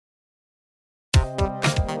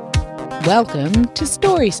Welcome to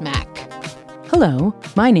Story Smack. Hello,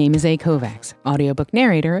 my name is A. Kovacs, audiobook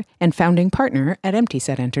narrator and founding partner at Empty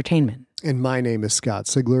Set Entertainment. And my name is Scott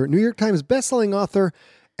Sigler, New York Times bestselling author,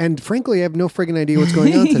 and frankly, I have no friggin' idea what's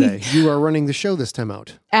going on today. You are running the show this time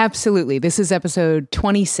out. Absolutely. This is episode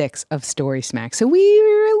 26 of Story Smack. So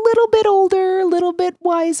we're a little bit older, a little bit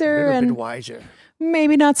wiser.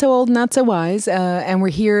 Maybe not so old, not so wise. And we're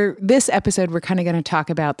here, this episode, we're kind of going to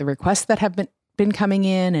talk about the requests that have been coming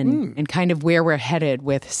in and kind of where we're headed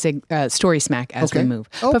with Story Smack as we move.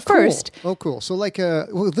 But first... Oh, cool. So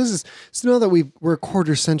now that we're a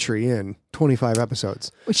quarter century in, 25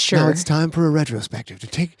 episodes. Sure. Now it's time for a retrospective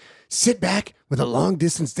to sit back with a long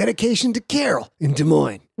distance dedication to Carol in Des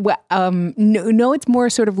Moines. Well, no, it's more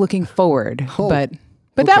sort of looking forward, but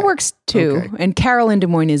that works too. Okay. And Carol in Des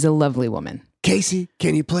Moines is a lovely woman. Casey,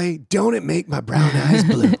 can you play Don't It Make My Brown Eyes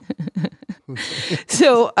Blue?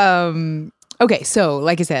 Okay, so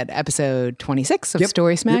like I said, episode 26 of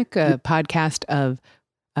Story Smack, a podcast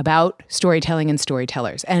about storytelling and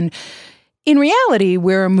storytellers. And in reality,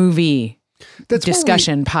 we're a movie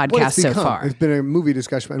discussion podcast so far. It's been a movie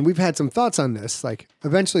discussion, and we've had some thoughts on this. Like,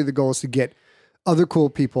 eventually the goal is to get other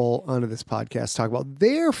cool people onto this podcast, talk about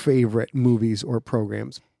their favorite movies or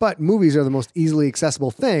programs. But movies are the most easily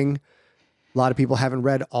accessible thing. A lot of people haven't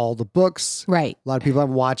read all the books. Right. A lot of people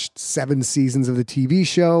haven't watched 7 seasons of the TV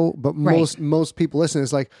show. But most people listening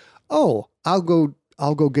is like, oh, I'll go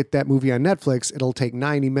get that movie on Netflix. It'll take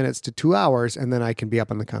 90 minutes to 2 hours, and then I can be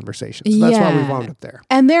up on the conversation. So that's why we wound up there.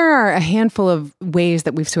 And there are a handful of ways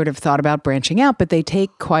that we've sort of thought about branching out, but they take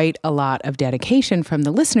quite a lot of dedication from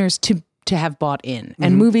the listeners to have bought in.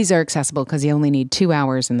 And movies are accessible because you only need 2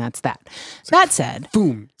 hours, and that's that. That said...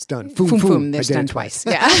 Boom, it's done. Boom, it's done twice.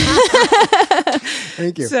 Yeah.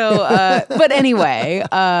 Thank you. So, but anyway,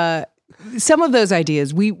 some of those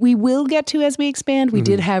ideas we will get to as we expand. We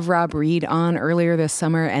did have Rob Reed on earlier this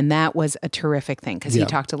summer, and that was a terrific thing because he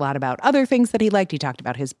talked a lot about other things that he liked. He talked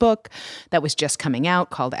about his book that was just coming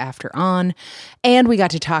out called After On, and we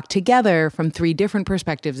got to talk together from 3 different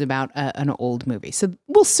perspectives about an old movie. So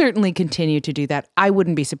we'll certainly continue to do that. I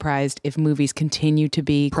wouldn't be surprised if movies continue to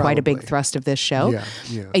be quite a big thrust of this show.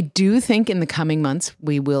 Yeah. I do think in the coming months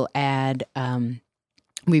we will add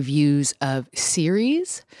reviews of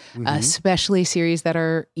series, especially series that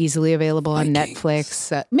are easily available on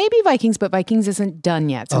Netflix. Maybe Vikings, but Vikings isn't done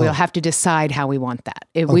yet. So we'll have to decide how we want that.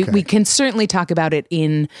 We can certainly talk about it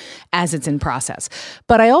as it's in process.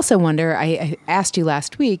 But I also wonder, I asked you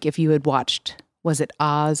last week if you had watched, was it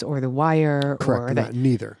Oz or The Wire? Correct,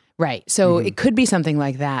 neither. Right. So it could be something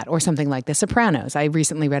like that or something like The Sopranos. I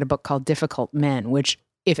recently read a book called Difficult Men, which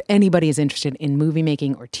if anybody is interested in movie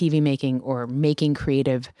making or TV making or making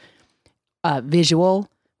creative visual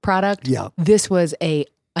product, this was an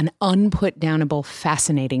unputdownable,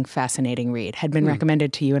 fascinating read. Had been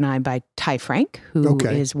recommended to you and I by Ty Frank, who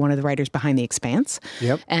is one of the writers behind The Expanse.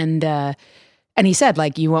 Yep. And he said,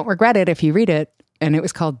 like, you won't regret it if you read it. And it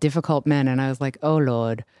was called Difficult Men. And I was like, oh,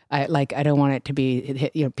 Lord, I don't want it to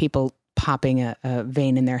be, people popping a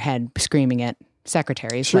vein in their head, screaming at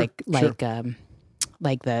secretaries, like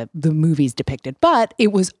the movies depicted. But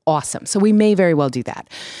it was awesome. So we may very well do that.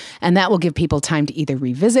 And that will give people time to either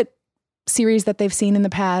revisit series that they've seen in the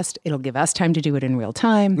past. It'll give us time to do it in real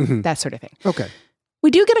time, that sort of thing. Okay.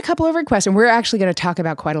 We do get a couple of requests, and we're actually going to talk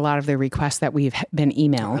about quite a lot of the requests that we've been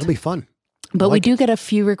emailed. That'll be fun. But we do get a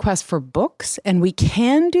few requests for books, and we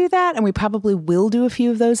can do that, and we probably will do a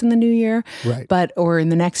few of those in the new year, or in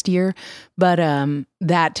the next year. But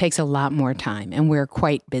that takes a lot more time, and we're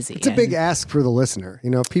quite busy. It's a big ask for the listener.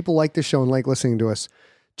 If people like the show and like listening to us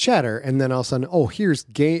chatter, and then all of a sudden, here's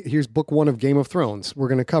book 1 of Game of Thrones. We're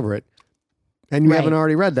going to cover it. And you haven't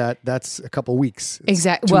already read that, that's a couple weeks.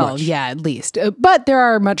 Exactly. Well, yeah, at least. But there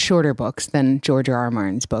are much shorter books than George R.R.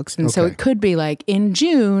 Martin's books. And so it could be like, in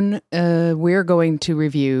June, we're going to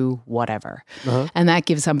review whatever. And that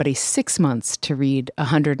gives somebody 6 months to read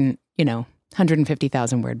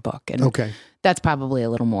 150,000 word book. And that's probably a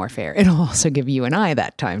little more fair. It'll also give you and I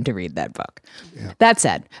that time to read that book. Yeah. That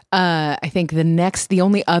said, I think the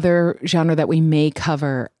only other genre that we may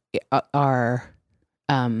cover are...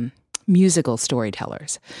 musical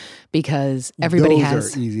storytellers, because everybody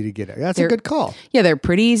Those are easy to get at. That's a good call. Yeah, they're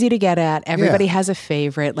pretty easy to get at. Everybody has a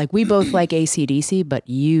favorite. Like, we both like AC/DC, but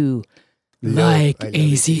you like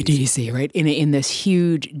AC/DC, right? In this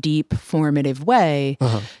huge, deep, formative way.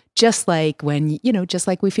 Just like just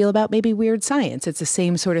like we feel about maybe Weird Science. It's the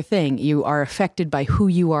same sort of thing. You are affected by who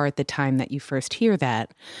you are at the time that you first hear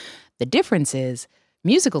that. The difference is,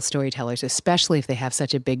 musical storytellers, especially if they have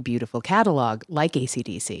such a big, beautiful catalog like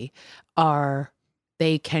AC/DC,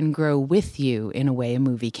 they can grow with you in a way a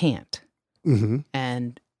movie can't.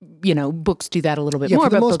 And, books do that a little bit Yeah, more, for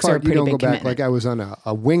the but most books are a part, you pretty don't big go back. commitment. Like I was on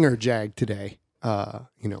a Winger Jag today.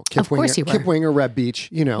 Kip Of course you were. Kip Winger, Reb Beach,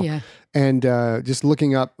 Yeah. and just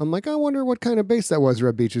looking up, I'm like, I wonder what kind of bass that was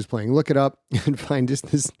Reb Beach was playing. Look it up and find just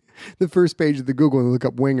the first page of the Google and look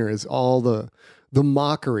up Winger is all the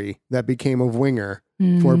mockery that became of Winger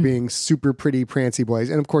for being super pretty prancy boys.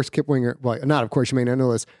 And of course, Kip Winger, well, not of course, you may not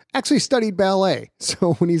know this, actually studied ballet.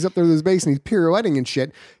 So when he's up there with his bass and he's pirouetting and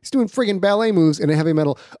shit, he's doing friggin' ballet moves in a heavy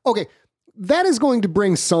metal. Okay, that is going to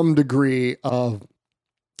bring some degree of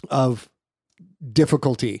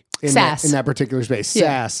difficulty in that particular space.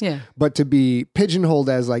 Sass. Yeah. But to be pigeonholed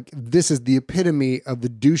as like, this is the epitome of the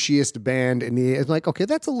douchiest band. And it's like, okay,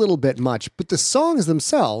 that's a little bit much. But the songs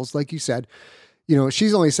themselves, like you said,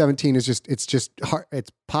 She's Only 17 is it's just hard,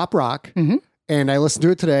 it's pop rock. Mm-hmm. And I listened to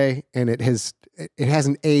it today and it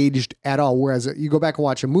hasn't aged at all. Whereas you go back and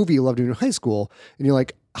watch a movie you loved in high school and you're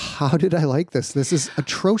like, how did I like this? This is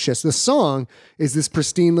atrocious. The song is this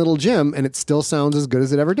pristine little gem and it still sounds as good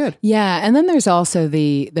as it ever did. Yeah. And then there's also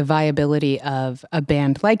the viability of a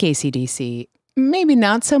band like AC/DC, maybe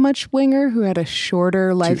not so much Winger, who had a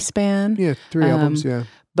shorter lifespan. Yeah, 3 albums, yeah.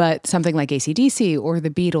 But something like AC/DC or the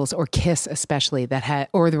Beatles or Kiss especially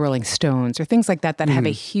or the Rolling Stones or things like that have a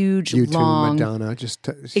huge, U2, long... Madonna,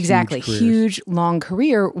 exactly, huge long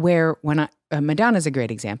career where when Madonna's a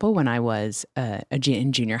great example. When I was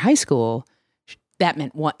in junior high school, that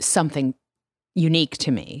meant something unique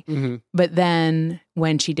to me. Mm-hmm. But then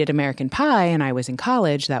when she did American Pie and I was in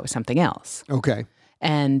college, that was something else. Okay.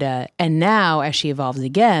 And now as she evolves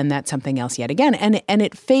again, that's something else yet again. And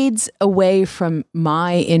it fades away from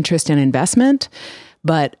my interest and investment.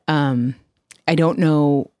 But I don't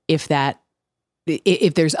know if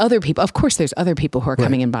there's other people. Of course, there's other people who are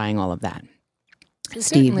coming and buying all of that.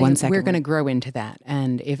 Steve, 1 second. We're going to grow into that.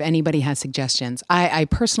 And if anybody has suggestions, I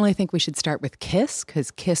personally think we should start with Kiss,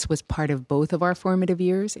 because Kiss was part of both of our formative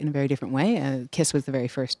years in a very different way. Kiss was the very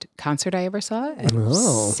first concert I ever saw at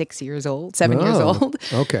 7 years old.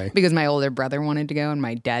 Okay. Because my older brother wanted to go and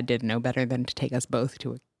my dad didn't know better than to take us both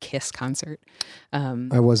to a Kiss concert.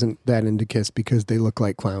 I wasn't that into Kiss because they look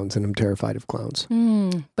like clowns and I'm terrified of clowns.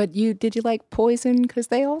 But did you like Poison? Because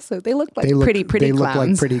they look like pretty clowns. They look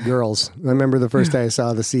like pretty girls. I remember the first day I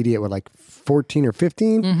saw the CD, it was like 14 or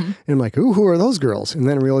 15. And I'm like, who are those girls? And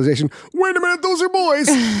then a realization, wait a minute, those are boys.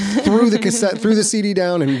 Threw the CD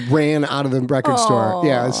down and ran out of the record store.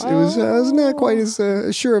 Yeah, I was not quite as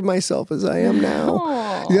sure of myself as I am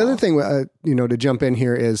now. The other thing, to jump in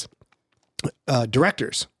here is,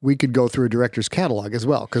 directors. We could go through a director's catalog as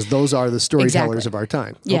well, because those are the storytellers of our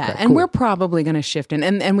time. Yeah, okay, and cool. we're probably going to shift,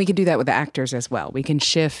 and we can do that with the actors as well. We can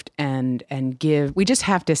shift and give. We just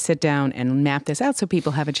have to sit down and map this out so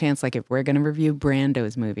people have a chance. Like if we're going to review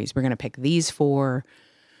Brando's movies, we're going to pick these 4.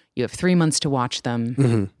 You have 3 months to watch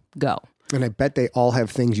them. Go. And I bet they all have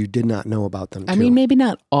things you did not know about them, too. I mean, maybe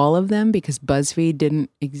not all of them, because BuzzFeed didn't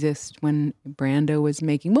exist when Brando was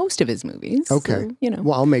making most of his movies. Okay. So,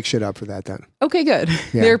 Well, I'll make shit up for that then. Okay, good.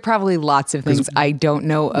 Yeah. There are probably lots of things I don't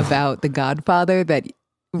know about The Godfather that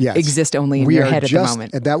exist only in your head at the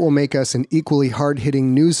moment. That will make us an equally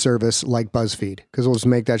hard-hitting news service like BuzzFeed, because we'll just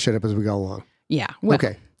make that shit up as we go along. Yeah. Well,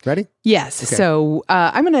 okay. Ready? Yes. Okay. So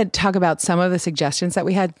I'm going to talk about some of the suggestions that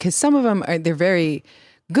we had, because some of them they're very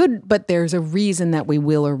good, but there's a reason that we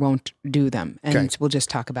will or won't do them. And we'll just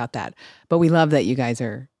talk about that. But we love that you guys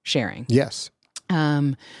are sharing. Yes.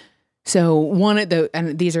 So one of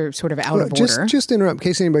and these are sort of out of order. Just interrupt in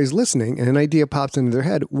case anybody's listening and an idea pops into their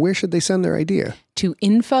head. Where should they send their idea? To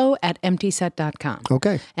info@emptyset.com.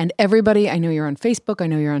 Okay. And everybody, I know you're on Facebook. I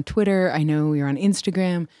know you're on Twitter. I know you're on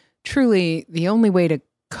Instagram. Truly, the only way to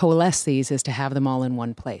coalesce these is to have them all in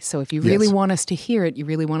one place. So if you really want us to hear it, you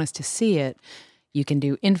really want us to see it, you can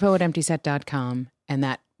do info@emptyset.com, and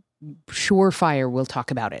that surefire will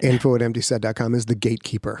talk about it. Info@emptyset.com is the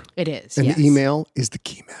gatekeeper. It is. And the email is the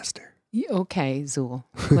keymaster. Okay, Zool.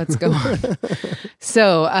 Let's go on.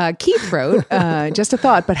 So Keith wrote, just a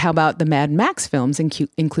thought, but how about the Mad Max films,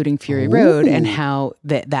 including Fury Road, and how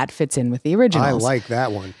that fits in with the originals? I like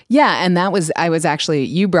that one. Yeah, and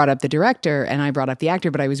you brought up the director and I brought up the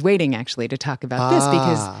actor, but I was waiting actually to talk about this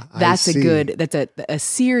because a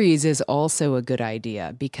series is also a good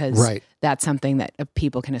idea, because that's something that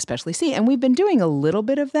people can especially see. And we've been doing a little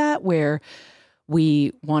bit of that where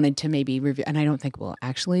we wanted to maybe review, and I don't think we'll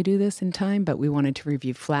actually do this in time, but we wanted to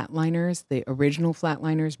review Flatliners, the original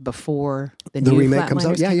Flatliners, before the new remake Flatliners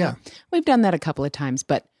comes out. Yeah. We've done that a couple of times,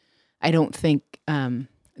 but I don't think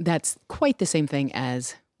that's quite the same thing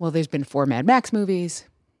as, well, there's been 4 Mad Max movies.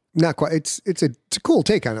 Not quite. It's a cool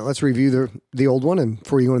take on it. Let's review the old one, and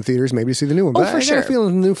before you go in theaters, maybe see the new one. But for I sure. got a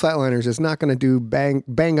feeling the new Flatliners is not going to do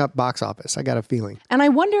bang up box office. I got a feeling. And I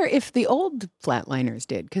wonder if the old Flatliners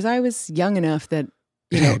did, because I was young enough that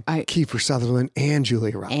Kiefer Sutherland and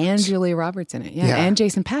Julia Roberts. And Julia Roberts in it, yeah, and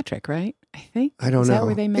Jason Patric, right? I think. I don't know. Is that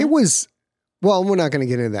where they met? It was. Well, we're not going to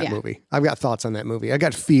get into that movie. I've got thoughts on that movie. I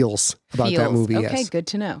got feels about that movie. Okay, yes. good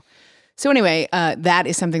to know. So anyway, that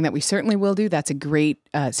is something that we certainly will do. That's a great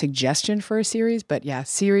suggestion for a series. But yeah,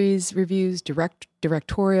 series reviews,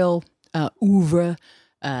 directorial, oeuvre,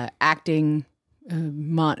 acting,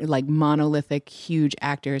 monolithic, huge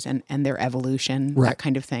actors and their evolution, that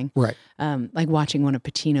kind of thing. Right. Like watching one of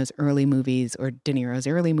Pacino's early movies or De Niro's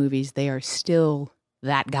early movies, they are still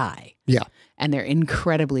that guy. Yeah. And they're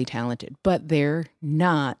incredibly talented, but they're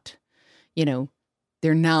not,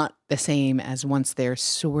 they're not the same as once they're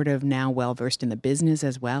sort of now well-versed in the business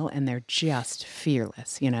as well. And they're just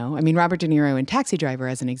fearless, I mean, Robert De Niro in Taxi Driver,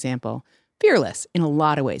 as an example, fearless in a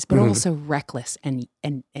lot of ways, but also reckless and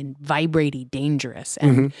vibrating, dangerous.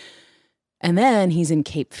 And then he's in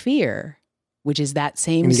Cape Fear, which is that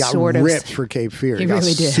same and he got sort of ripped for Cape Fear. He really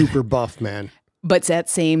got did. super buff, man. But it's that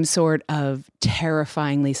same sort of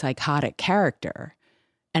terrifyingly psychotic character.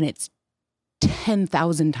 And it's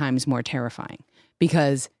 10,000 times more terrifying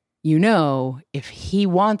because, if he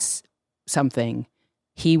wants something,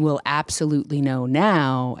 he will absolutely know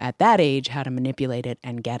now at that age how to manipulate it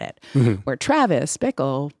and get it. Where Travis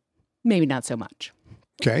Bickle, maybe not so much.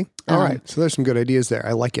 Okay. All right. So there's some good ideas there.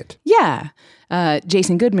 I like it. Yeah.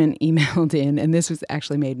 Jason Goodman emailed in, and this was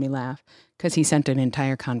actually made me laugh because he sent an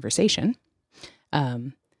entire conversation.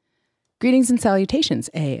 Greetings and salutations,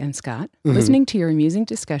 A and Scott. Listening to your amusing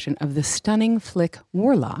discussion of the stunning flick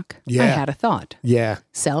Warlock, I had a thought. Yeah.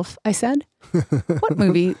 Self, I said. What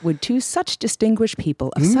movie would two such distinguished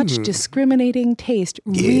people of such discriminating taste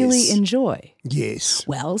really enjoy? Yes.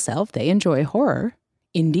 Well, Self, they enjoy horror.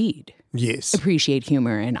 Indeed. Yes. Appreciate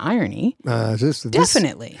humor and irony. Is this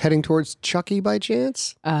Definitely. heading towards Chucky by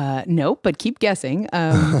chance? Nope, but keep guessing.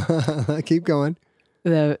 Keep going.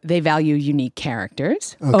 They value unique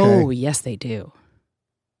characters. Okay. Oh, yes, they do.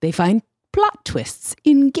 They find plot twists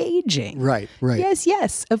engaging. Right.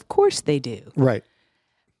 Yes, of course they do. Right.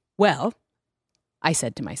 Well, I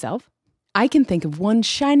said to myself, I can think of one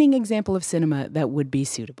shining example of cinema that would be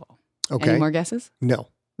suitable. Okay. Any more guesses? No.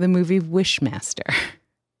 The movie Wishmaster.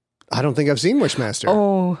 I don't think I've seen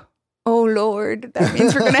Wishmaster. Oh Lord, that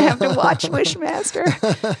means we're going to have to watch Wishmaster.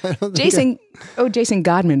 Jason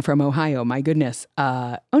Godman from Ohio. My goodness.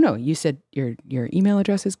 No, you said your email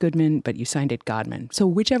address is Goodman, but you signed it Godman. So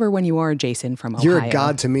whichever one you are, Jason from Ohio. You're a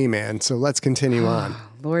god to me, man. So let's continue on.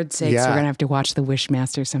 Lord's sakes, we're going to have to watch the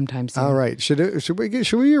Wishmaster sometime soon. All right. Should we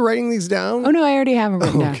be writing these down? Oh no, I already have them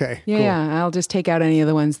written down. Okay. Yeah, cool. yeah. I'll just take out any of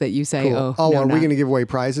the ones that you say. Cool. Are we going to give away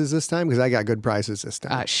prizes this time? Because I got good prizes this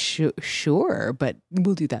time. Sure, but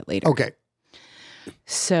we'll do that later. Okay.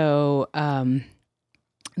 So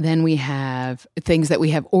then we have things that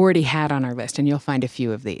we have already had on our list, and you'll find a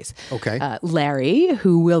few of these. Okay. Larry,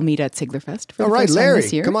 who will meet at Siglerfest for the All right, first time Larry,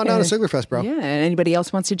 this year. come on down to Siglerfest, bro. Yeah, and anybody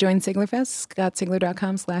else wants to join Siglerfest,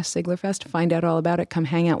 scottsigler.com/Siglerfest. Find out all about it. Come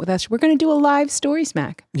hang out with us. We're going to do a live Story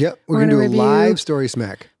Smack. Yep, we're going to do a live Story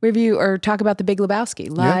Smack. Review or talk about The Big Lebowski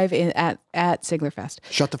live at Siglerfest.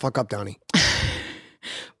 Shut the fuck up, Downey.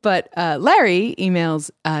 But Larry emails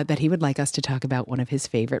that he would like us to talk about one of his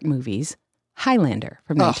favorite movies, Highlander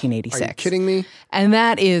from 1986. Are you kidding me? And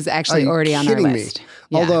that is actually already on our list.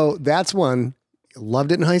 Yeah. Although that's one,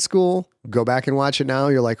 loved it in high school. Go back and watch it now.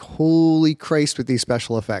 You're like, holy Christ with these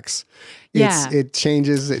special effects. It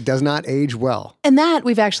changes. It does not age well. And that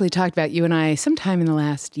we've actually talked about. You and I sometime in the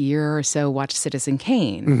last year or so watched Citizen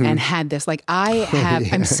Kane and had this. Like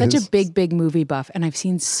I'm such a big movie buff, and I've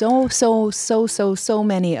seen so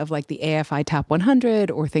many of like the AFI Top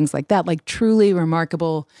 100 or things like that, like truly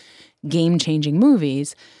remarkable, game-changing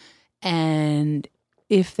movies. And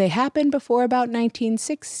if they happened before about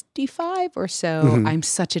 1965 or so, I'm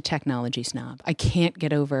such a technology snob. I can't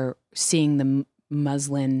get over seeing the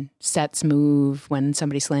muslin sets move when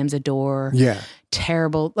somebody slams a door. Yeah.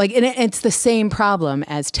 Terrible. Like, and it's the same problem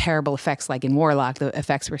as terrible effects. Like in Warlock, the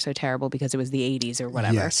effects were so terrible because it was the 80s or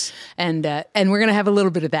whatever. Yes. And we're going to have a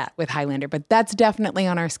little bit of that with Highlander, but that's definitely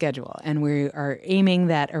on our schedule. And we are aiming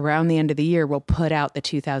that around the end of the year, we'll put out the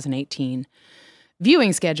 2018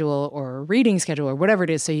 viewing schedule or reading schedule or whatever it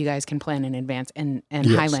is, so you guys can plan in advance. And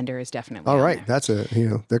yes. Highlander is definitely all on right. there. That's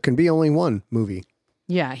there can be only one movie.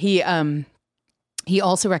 Yeah, he He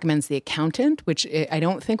also recommends The Accountant, which I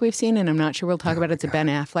don't think we've seen, and I'm not sure we'll talk about it. It's a Ben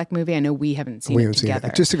Affleck movie. I know we haven't seen it together.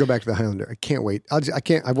 Just to go back to The Highlander, I can't wait.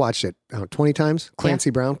 I've watched it 20 times.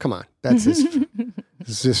 Clancy Brown, come on. That's just,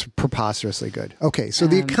 it's just preposterously good. Okay, so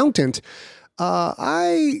The Accountant,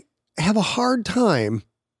 I have a hard time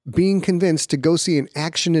being convinced to go see an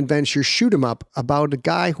action adventure shoot 'em up about a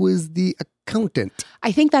guy who is the accountant.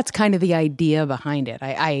 I think that's kind of the idea behind it.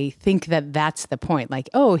 I think that that's the point. Like,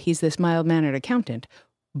 oh, he's this mild-mannered accountant,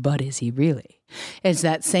 but is he really? It's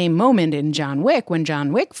that same moment in John Wick. When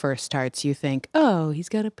John Wick first starts, you think, oh, his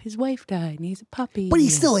wife died and he's a puppy. But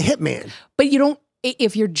he's still a hitman. But you don't,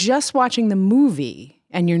 if you're just watching the movie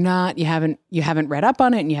and you haven't read up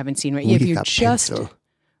on it and you haven't seen it, if you're just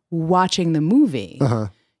watching the movie,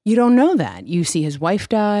 you don't know that. You see his wife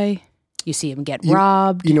die. You see him get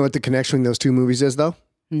robbed. You know what the connection between those two movies is, though?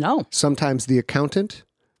 No. Sometimes the accountant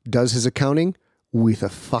does his accounting with a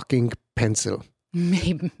fucking pencil.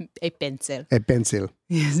 Maybe a pencil. A pencil.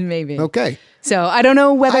 Yes, maybe. Okay. So I don't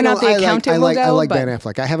know whether or not the accountant will go. I like Ben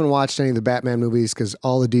Affleck. I haven't watched any of the Batman movies because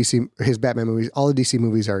all the DC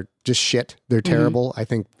movies are just shit. They're terrible. I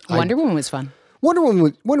think Wonder Woman was fun. Wonder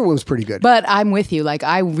Woman was pretty good. But I'm with you. Like,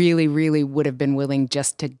 I really, really would have been willing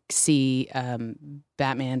just to see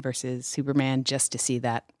Batman versus Superman, just to see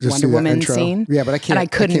that Wonder Woman scene. Yeah, but I can't. And I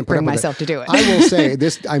couldn't bring myself to do it. I will say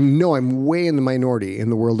this. I know I'm way in the minority in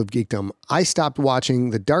the world of geekdom. I stopped watching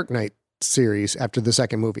the Dark Knight series after the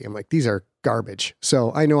second movie. I'm like, these are garbage.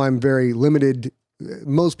 So I know I'm very limited.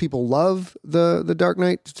 Most people love the Dark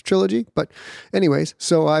Knight trilogy, but anyways,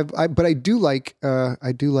 so I do like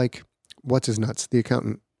what's his nuts? The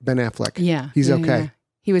accountant, Ben Affleck. Yeah. He's okay. Yeah.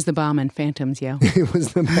 He was the bomb in Phantoms, yo. He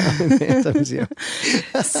was the bomb in Phantoms, yo.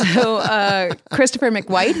 So Christopher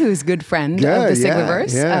McWhite, who's a good friend of the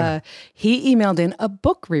Siglerverse, he emailed in a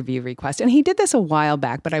book review request. And he did this a while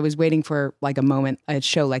back, but I was waiting for like a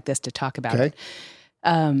show like this to talk about it.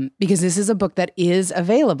 Because this is a book that is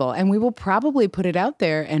available and we will probably put it out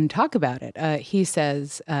there and talk about it. He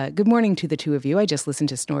says, good morning to the two of you. I just listened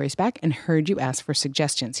to Snorri's Back and heard you ask for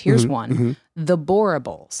suggestions. Here's one, The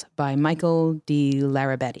Borables by Michael D.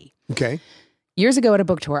 Larabetti. Okay. Years ago at a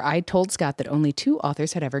book tour, I told Scott that only two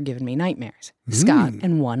authors had ever given me nightmares, Scott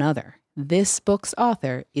and one other. This book's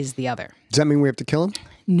author is the other. Does that mean we have to kill him?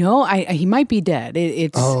 No, he might be dead.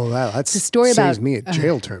 That's a story saves about me a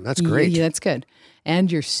jail term. That's great. Yeah, that's good.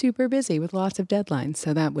 And you're super busy with lots of deadlines,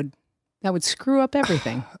 so that would screw up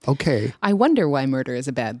everything. Okay. I wonder why murder is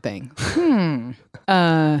a bad thing.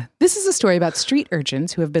 This is a story about street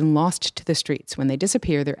urchins who have been lost to the streets. When they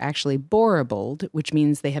disappear, they're actually borabled, which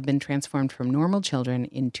means they have been transformed from normal children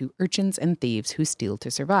into urchins and thieves who steal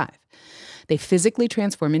to survive. They physically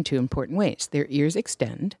transform in two important ways. Their ears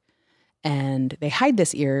extend, and they hide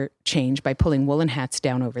this ear change by pulling woolen hats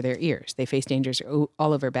down over their ears. They face dangers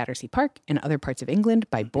all over Battersea Park and other parts of England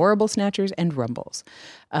by borable snatchers and rumbles.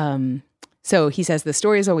 So he says the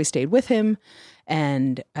story has always stayed with him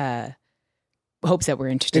and hopes that we're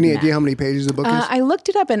interested in that. Any idea how many pages the book is? I looked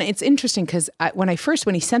it up, and it's interesting because when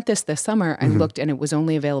he sent this summer, I looked and it was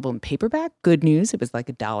only available in paperback. Good news, it was like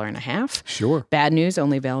 $1.50. Sure. Bad news,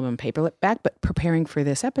 only available in paperback. But preparing for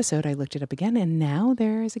this episode, I looked it up again, and now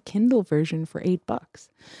there is a Kindle version for $8.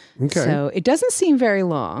 Okay. So it doesn't seem very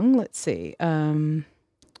long. Let's see.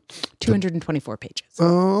 224 pages.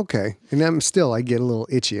 Oh, okay. And I get a little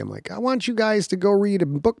itchy. I'm like, I want you guys to go read a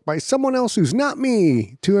book by someone else who's not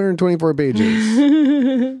me. 224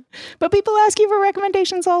 pages. But people ask you for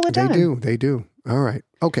recommendations all the time. They do. All right.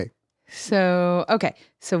 Okay. So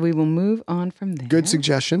we will move on from there. Good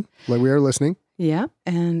suggestion. Like we are listening. Yeah.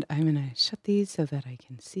 And I'm going to shut these so that I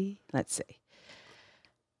can see. Let's see.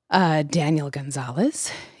 Daniel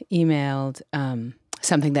Gonzalez emailed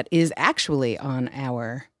something that is actually on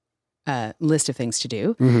our list of things to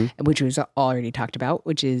do, which was already talked about,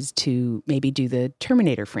 which is to maybe do the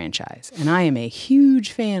Terminator franchise. And I am a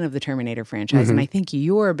huge fan of the Terminator franchise, and I think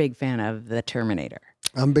you're a big fan of the Terminator.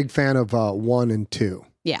 I'm a big fan of 1 and 2.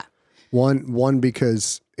 Yeah. One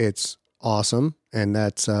because it's awesome, and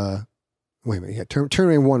that's wait a minute. Yeah,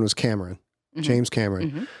 Terminator 1 was Cameron, James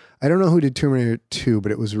Cameron. I don't know who did Terminator 2,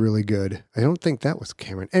 but it was really good. I don't think that was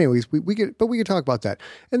Cameron. Anyways, we could talk about that.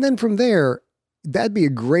 And then from there, that'd be a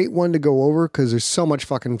great one to go over because there's so much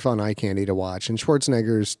fucking fun eye candy to watch. And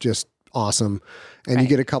Schwarzenegger's just awesome. And you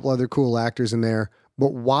get a couple other cool actors in there.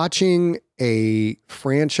 But watching a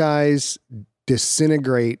franchise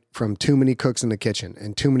disintegrate from too many cooks in the kitchen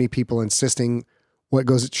and too many people insisting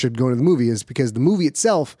should go into the movie is because the movie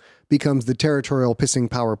itself becomes the territorial pissing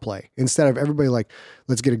power play. Instead of everybody like,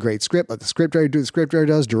 let's get a great script, let the scriptwriter do what the scriptwriter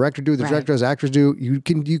does, director do what the director does, actors do. You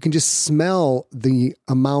can just smell the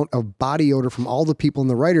amount of body odor from all the people in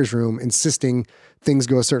the writer's room insisting things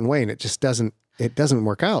go a certain way, and it just doesn't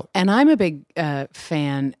work out. And I'm a big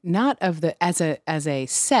fan, not of as a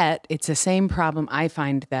set. It's the same problem. I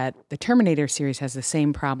find that the Terminator series has the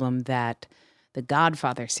same problem that the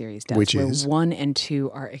Godfather series does, which where is 1 and 2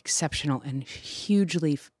 are exceptional and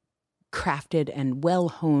hugely crafted and well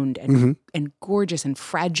honed and gorgeous and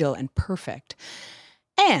fragile and perfect.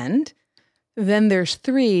 And then there's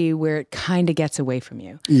 3 where it kind of gets away from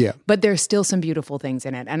you. Yeah. But there's still some beautiful things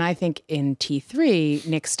in it. And I think in T3,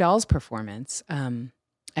 Nick Stahl's performance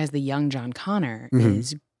as the young John Connor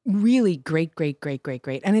is really great.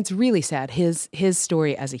 And it's really sad. His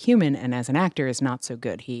story as a human and as an actor is not so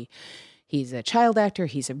good. He's a child actor.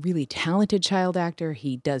 He's a really talented child actor.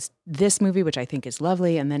 He does this movie, which I think is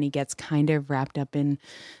lovely, and then he gets kind of wrapped up in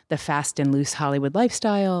the fast and loose Hollywood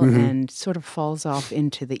lifestyle and sort of falls off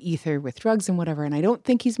into the ether with drugs and whatever. And I don't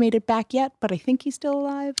think he's made it back yet, but I think he's still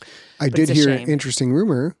alive. I did hear an interesting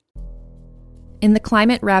rumor. In the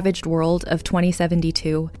climate-ravaged world of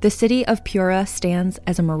 2072, the city of Pura stands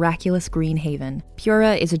as a miraculous green haven.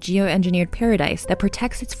 Pura is a geoengineered paradise that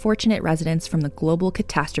protects its fortunate residents from the global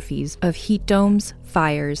catastrophes of heat domes,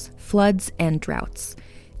 fires, floods, and droughts.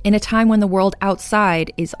 In a time when the world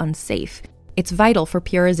outside is unsafe, it's vital for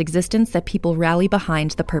Pura's existence that people rally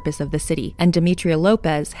behind the purpose of the city, and Demetria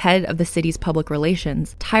Lopez, head of the city's public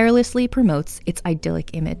relations, tirelessly promotes its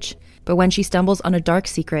idyllic image. But when she stumbles on a dark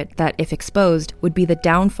secret that, if exposed, would be the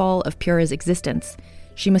downfall of Pura's existence,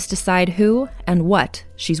 she must decide who and what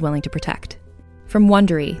she's willing to protect. From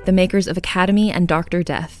Wondery, the makers of Academy and Dr.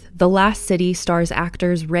 Death, The Last City stars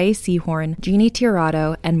actors Ray Seahorn, Jeannie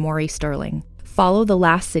Tirado, and Maury Sterling. Follow The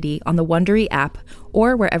Last City on the Wondery app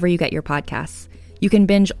or wherever you get your podcasts. You can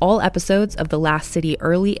binge all episodes of The Last City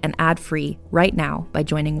early and ad-free right now by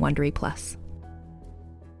joining Wondery Plus.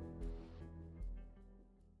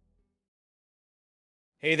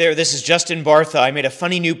 Hey there, this is Justin Bartha. I made a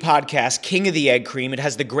funny new podcast, King of the Egg Cream. It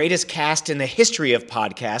has the greatest cast in the history of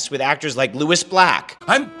podcasts with actors like Louis Black.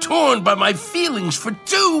 I'm torn by my feelings for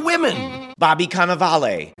 2 women. Bobby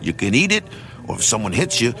Cannavale. You can eat it, or if someone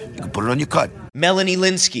hits you, you can put it on your cut. Melanie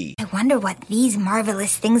Linsky. I wonder what these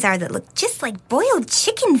marvelous things are that look just like boiled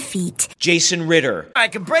chicken feet. Jason Ritter. I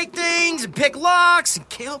can break things and pick locks and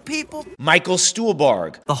kill people. Michael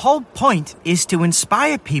Stuhlbarg. The whole point is to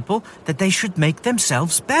inspire people that they should make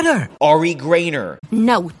themselves better. Ari Grainer.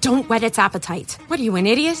 No, don't whet its appetite. What are you, an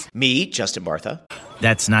idiot? Me, Justin Bartha.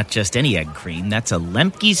 That's not just any egg cream, that's a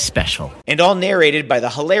Lemke's special. And all narrated by the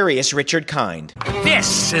hilarious Richard Kind.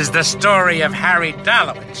 This is the story of Harry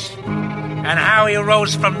Dalowitz and how he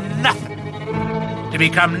rose from nothing to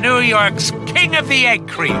become New York's King of the Egg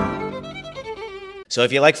Cream. So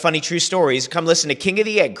if you like funny true stories, come listen to King of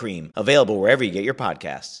the Egg Cream, available wherever you get your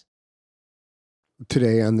podcasts.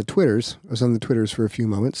 Today on the Twitters, I was on the Twitters for a few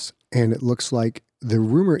moments, and it looks like the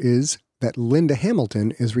rumor is that Linda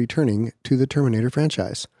Hamilton is returning to the Terminator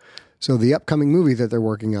franchise. So the upcoming movie that they're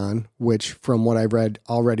working on, which from what I've read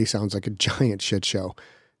already sounds like a giant shit show,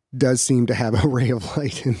 does seem to have a ray of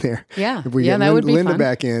light in there. Yeah. If we get that would be Linda fun.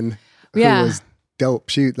 back in, who was dope.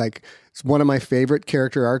 She it's one of my favorite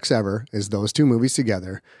character arcs ever is those 2 movies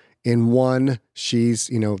together. In one, she's,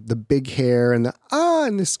 the big hair and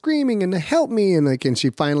the screaming and the help me. And she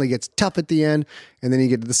finally gets tough at the end. And then you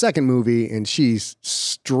get to the second movie and she's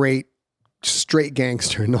straight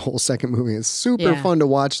gangster in the whole second movie. It's super fun to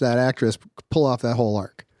watch that actress pull off that whole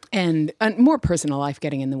arc. And more personal life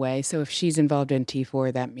getting in the way. So if she's involved in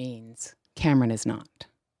T4, that means Cameron is not.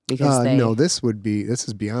 Because no, this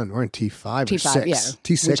is beyond. We're in T5 or 6. Yeah,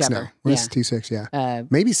 T6 whichever. now. We're in T6, yeah.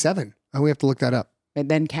 Maybe 7. We have to look that up. But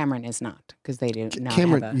then Cameron is not, because they do not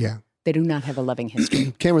they do not have a loving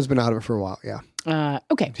history. Cameron's been out of it for a while, yeah.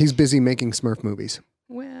 Okay. He's busy making Smurf movies.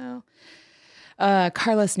 Well,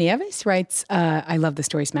 Carlos Nieves writes, I love the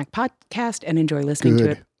Story Smack podcast and enjoy listening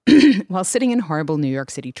to it while sitting in horrible New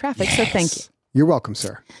York City traffic, so thank you. You're welcome,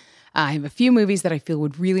 sir. I have a few movies that I feel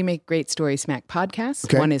would really make great Story Smack podcasts.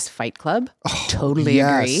 Okay. One is Fight Club. Totally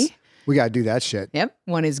agree. We got to do that shit. Yep.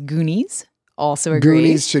 One is Goonies. Also agree.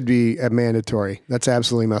 Goonies should be mandatory. That's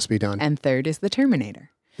absolutely must be done. And third is The Terminator.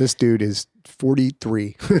 This dude is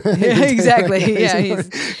 43. Yeah, exactly. Yeah,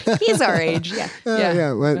 he's our age. Yeah.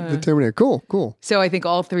 The Terminator. Cool. So I think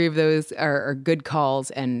all 3 of those are good calls.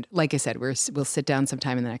 And like I said, we'll sit down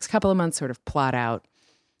sometime in the next couple of months, sort of plot out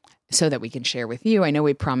so that we can share with you. I know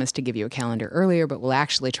we promised to give you a calendar earlier, but we'll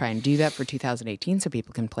actually try and do that for 2018 so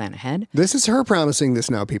people can plan ahead. This is her promising this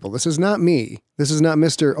now, people. This is not me. This is not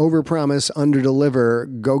Mr. Overpromise,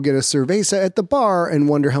 Underdeliver, go get a cerveza at the bar and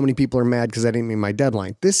wonder how many people are mad because I didn't meet my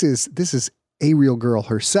deadline. This is a real girl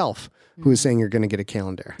herself who is saying you're going to get a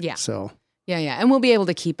calendar. Yeah. So... Yeah. And we'll be able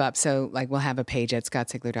to keep up. So like we'll have a page at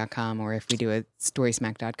scottsigler.com, or if we do it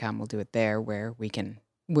storysmack.com, we'll do it there where we can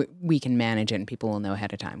manage it and people will know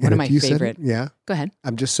ahead of time. One of my favorite. Yeah. Go ahead.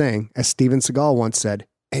 I'm just saying, as Steven Seagal once said,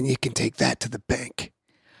 and you can take that to the bank.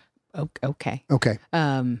 Okay.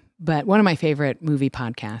 But one of my favorite movie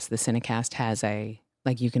podcasts, the Cinecast, has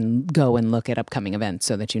you can go and look at upcoming events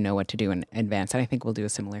so that you know what to do in advance. And I think we'll do a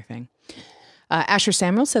similar thing. Asher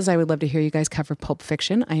Samuel says, I would love to hear you guys cover Pulp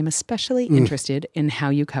Fiction. I am especially interested in how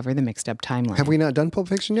you cover the mixed up timeline. Have we not done Pulp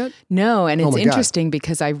Fiction yet? No, and it's interesting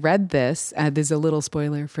because I read this. There's a little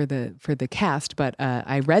spoiler for the cast, but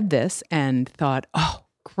I read this and thought, oh,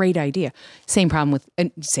 great idea. Same problem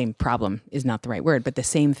is not the right word, but the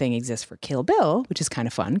same thing exists for Kill Bill, which is kind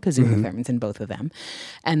of fun because Uma Thurman's in both of them.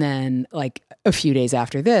 And then like a few days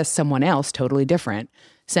after this, someone else, totally different,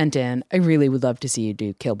 sent in, I really would love to see you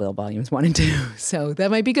do Kill Bill Volumes 1 and 2. So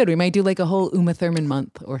that might be good. We might do like a whole Uma Thurman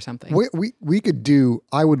month or something. We could do,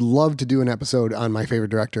 I would love to do an episode on my favorite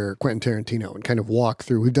director, Quentin Tarantino, and kind of walk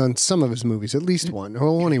through. We've done some of his movies, at least one. The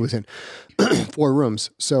one he was in, 4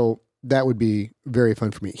 Rooms. So that would be very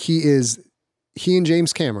fun for me. He and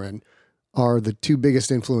James Cameron are the 2 biggest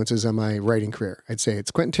influences on my writing career. I'd say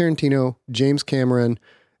it's Quentin Tarantino, James Cameron,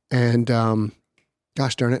 and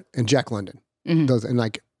gosh darn it, and Jack London. Mm-hmm. Those, and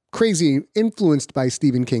like crazy influenced by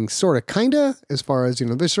Stephen King, sort of, kinda, as far as,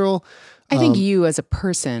 visceral. I think you as a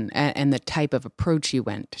person and the type of approach you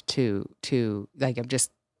went to like, I'm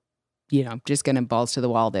just going to balls to the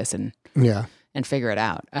wall this and figure it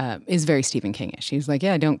out, is very Stephen King-ish. He's like,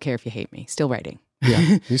 yeah, I don't care if you hate me. Still writing.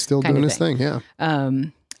 Yeah, he's still doing his thing, yeah.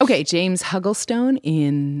 Okay, James Hugglestone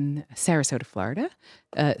in Sarasota, Florida,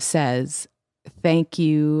 says, thank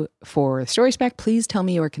you for Story Smack. Please tell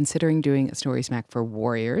me you are considering doing a Story Smack for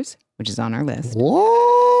Warriors, which is on our list.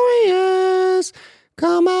 Warriors,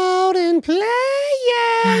 come out and play,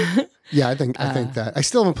 yeah. Yeah, I think that. I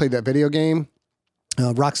still haven't played that video game.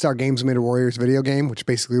 Rockstar Games made a Warriors video game, which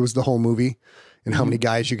basically was the whole movie and how many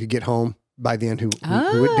guys you could get home by the end who didn't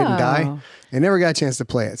die. I never got a chance to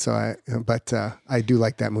play it, so I do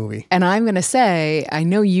like that movie. And I'm going to say, I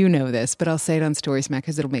know you know this, but I'll say it on Story Smack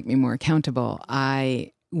because it'll make me more accountable.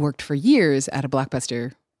 I worked for years at at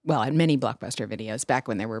many Blockbuster videos, back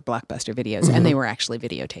when there were Blockbuster videos, and they were actually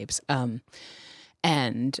videotapes.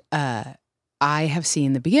 I have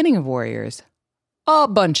seen the beginning of Warriors a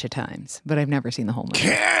bunch of times, but I've never seen the whole movie.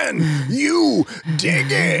 Can you dig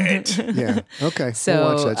it? Yeah. Okay. So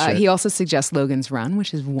we'll watch that shit. He also suggests Logan's Run,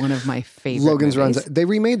 which is one of my favorite Logan's movies. Run. They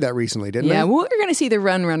remade that recently, didn't they? Yeah. We're going to see the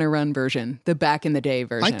Run version, the back in the day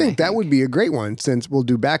version. I think that would be a great one, since we'll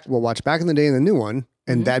watch Back in the Day and the new one.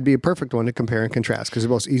 And that'd be a perfect one to compare and contrast because they're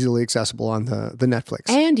both easily accessible on the Netflix.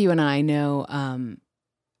 And you and I know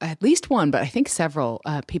at least one, but I think several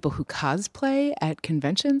people who cosplay at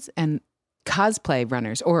conventions and cosplay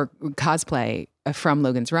runners or cosplay from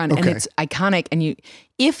Logan's Run. And it's iconic. And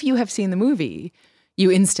if you have seen the movie,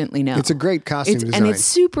 you instantly know. It's a great costume design. And it's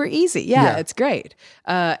super easy. Yeah, it's great.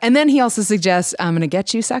 And then he also suggests, I'm going to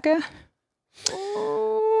get you, sucker.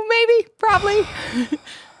 Maybe, probably.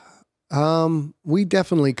 We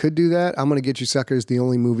definitely could do that. I'm Gonna Get You, Sucker is the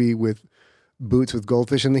only movie with boots with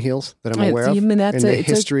goldfish in the heels that I'm aware of in the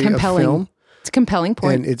history of film. It's a compelling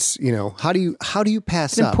point. And it's, how do you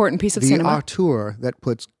pass an important piece of cinema. Auteur that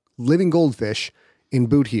puts living goldfish in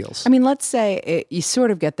boot heels? I mean, let's say you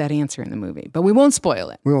sort of get that answer in the movie, but we won't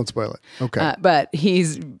spoil it. Okay. But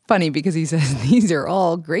he's funny because he says these are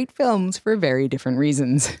all great films for very different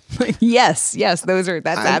reasons. Yes, that's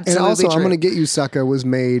absolutely and also, true. I'm Gonna Get You, Sucker was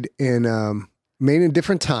made in a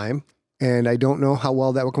different time. And I don't know how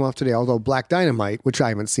well that will come off today, although Black Dynamite, which I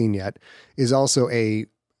haven't seen yet, is also a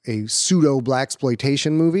pseudo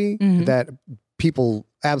blaxploitation movie that people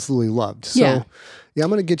absolutely loved. So yeah, I'm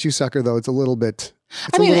Gonna Get You, Sucker, though. It's a little bit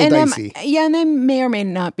dicey. And that may or may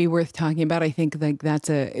not be worth talking about. I think like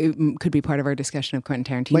it could be part of our discussion of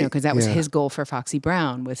Quentin Tarantino, because that was his goal for Foxy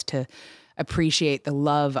Brown, was to appreciate his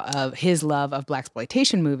love of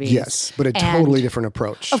blaxploitation movies. Yes, but a totally different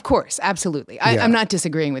approach. Of course, absolutely. I'm not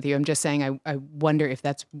disagreeing with you. I'm just saying I wonder if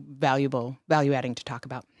that's value adding to talk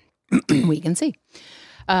about. We can see.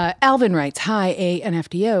 Alvin writes, hi, A and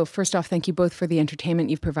FDO. First off, thank you both for the entertainment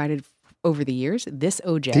you've provided over the years. This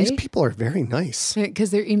OJ. These people are very nice.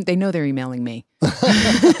 Because they know they're emailing me.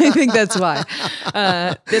 I think that's why.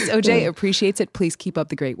 This OJ appreciates it. Please keep up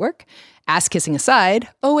the great work. Ass kissing aside.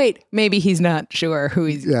 Oh, wait. Maybe he's not sure who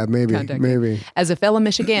he's contacting. Maybe. As a fellow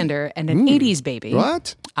Michigander and an 80s baby.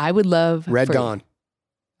 What? I would love... Red Dawn.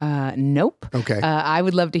 Nope. Okay. I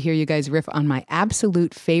would love to hear you guys riff on my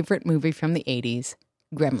absolute favorite movie from the 80s,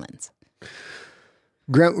 Gremlins.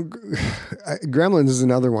 Gremlins is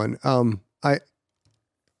another one.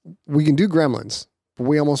 We can do Gremlins, but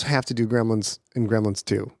we almost have to do Gremlins and Gremlins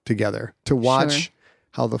 2 together to watch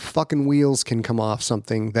how the fucking wheels can come off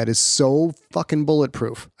something that is so fucking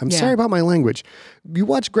bulletproof. I'm sorry about my language. You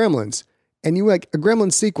watch Gremlins and you like a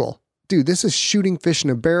Gremlins sequel. Dude, this is shooting fish in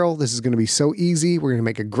a barrel. This is going to be so easy. We're going to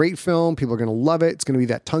make a great film. People are going to love it. It's going to be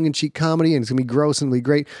that tongue-in-cheek comedy, and it's going to be gross and it'll be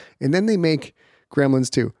great. And then they make Gremlins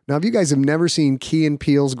 2. Now, if you guys have never seen Key and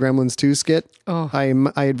Peele's Gremlins 2 skit, I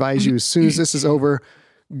advise you, as soon as this is over,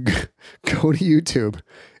 go to YouTube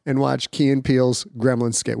and watch Key and Peele's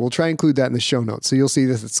Gremlins skit. We'll try and include that in the show notes. So you'll see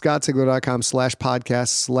this at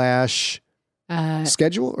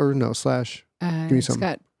scottsigler.com/podcast/schedule or no, slash. Give me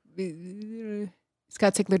something.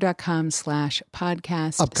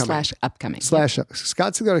 scottsigler.com/podcast/upcoming.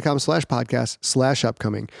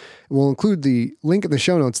 scottsigler.com/podcast/upcoming. We'll include the link in the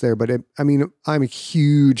show notes there, but I'm a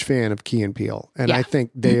huge fan of Key and Peele, and I think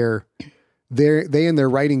they and their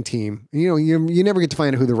writing team, you never get to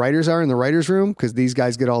find out who the writers are in the writer's room because these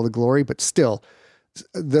guys get all the glory, but still,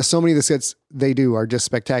 so many of the skits they do are just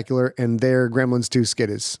spectacular, and their Gremlins 2 skit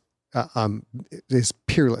is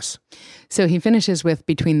peerless. So he finishes with,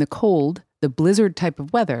 between the cold, the blizzard type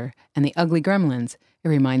of weather, and the ugly gremlins, it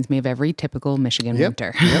reminds me of every typical Michigan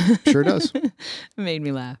winter. Yep, sure does. It made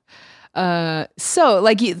me laugh. So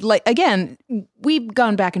again, we've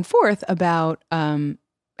gone back and forth about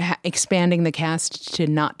expanding the cast to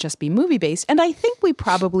not just be movie-based, and I think we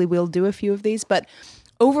probably will do a few of these, but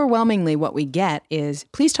overwhelmingly what we get is,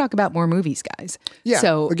 please talk about more movies, guys. Yeah.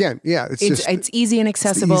 So again, it's easy and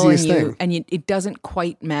accessible, it doesn't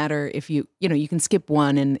quite matter if you can skip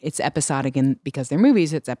one and it's episodic, and because they're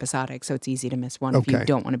movies, it's episodic, so it's easy to miss one if you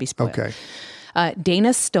don't want to be spoiled. Okay.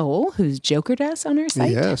 Dana Stoll, who's Jokerdesk on our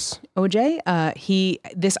site. Yes. OJ.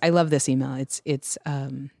 I love this email. It's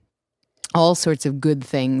all sorts of good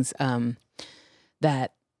things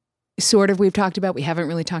that sort of we've talked about. We haven't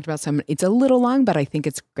really talked about some. It's a little long, but I think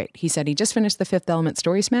it's great. He said he just finished the Fifth Element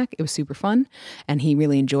Story Smack. It was super fun, and he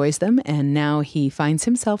really enjoys them. And now he finds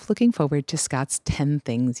himself looking forward to Scott's 10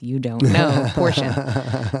 Things You Don't Know portion.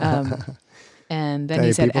 And then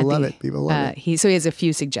he said, people love it. So he has a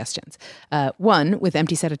few suggestions. One, with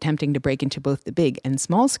Empty Set attempting to break into both the big and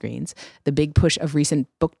small screens, the big push of recent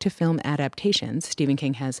book-to-film adaptations. Stephen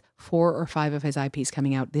King has 4 or 5 of his IPs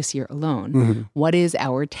coming out this year alone. Mm-hmm. What is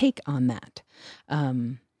our take on that?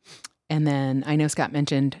 And then I know Scott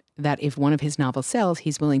mentioned that if one of his novels sells,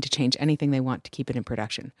 he's willing to change anything they want to keep it in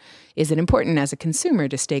production. Is it important as a consumer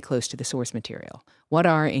to stay close to the source material? What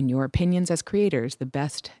are, in your opinions as creators, the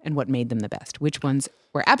best, and what made them the best? Which ones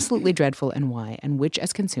were absolutely dreadful and why? And which,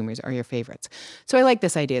 as consumers, are your favorites? So I like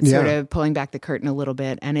this idea. It's sort of pulling back the curtain a little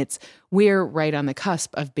bit. And we're right on the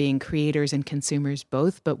cusp of being creators and consumers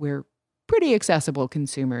both, but we're pretty accessible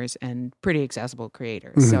consumers and pretty accessible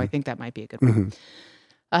creators. Mm-hmm. So I think that might be a good one. Mm-hmm.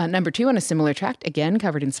 Number 2, on a similar tract, again,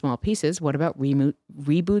 covered in small pieces, what about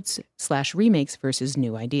reboots/remakes versus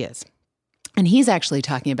new ideas? And he's actually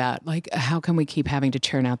talking about, how can we keep having to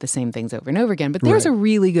churn out the same things over and over again? But there's a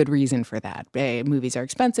really good reason for that. Movies are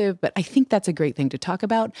expensive, but I think that's a great thing to talk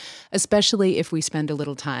about, especially if we spend a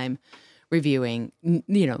little time reviewing,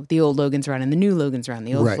 the old Logan's Run and the new Logan's Run,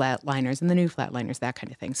 the old Flatliners and the new Flatliners, that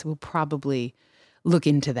kind of thing. So we'll probably look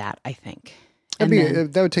into that, I think.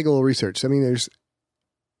 That would take a little research. I mean,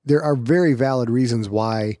 there are very valid reasons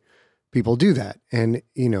why people do that. And,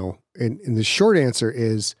 and the short answer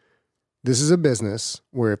is, this is a business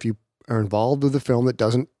where if you are involved with a film that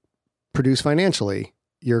doesn't produce financially,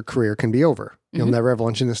 your career can be over. You'll never have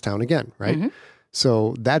lunch in this town again, right? Mm-hmm.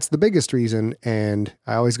 So that's the biggest reason. And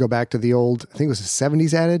I always go back to the old, I think it was a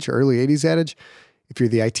 70s adage or early 80s adage. If you're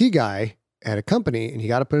the IT guy at a company and you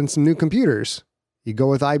got to put in some new computers, you go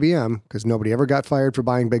with IBM because nobody ever got fired for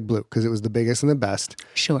buying Big Blue because it was the biggest and the best.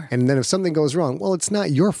 Sure. And then if something goes wrong, well, it's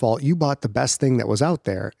not your fault. You bought the best thing that was out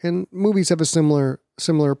there. And movies have a similar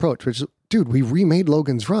approach, which, dude, we remade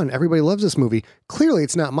Logan's Run. Everybody loves this movie. Clearly,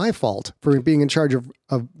 it's not my fault for being in charge of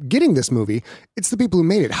getting this movie. It's the people who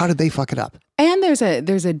made it. How did they fuck it up? And there's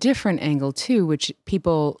a different angle too, which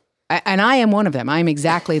people... And I am one of them. I'm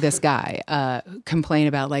exactly this guy. Complain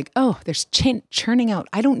about there's churning out.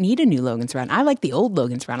 I don't need a new Logan's Run. I like the old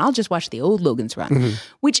Logan's Run. I'll just watch the old Logan's Run,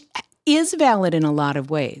 which is valid in a lot of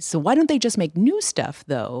ways. So why don't they just make new stuff,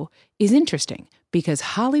 though, is interesting. Because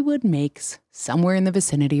Hollywood makes somewhere in the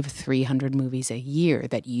vicinity of 300 movies a year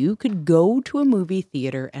that you could go to a movie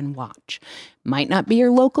theater and watch. Might not be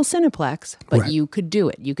your local Cineplex, but you could do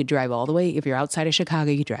it. You could drive all the way, if you're outside of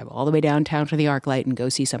Chicago, you drive all the way downtown to the ArcLight and go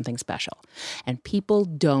see something special. And people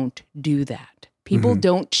don't do that. People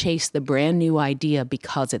don't chase the brand new idea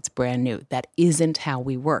because it's brand new. That isn't how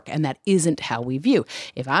we work, and that isn't how we view.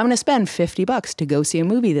 If I'm going to spend $50 to go see a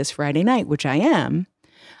movie this Friday night, which I am,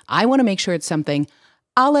 I want to make sure it's something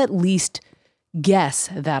I'll at least guess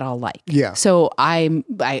that I'll like. Yeah. So I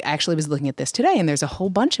actually was looking at this today, and there's a whole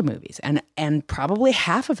bunch of movies, and probably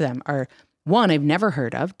half of them are, one, I've never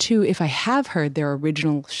heard of. Two, if I have heard, they're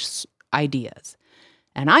original ideas.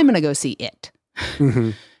 And I'm going to go see it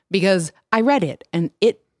because I read it and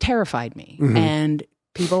it terrified me. And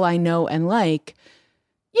people I know and like,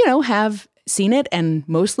 have seen it and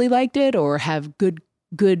mostly liked it or have good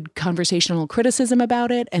conversational criticism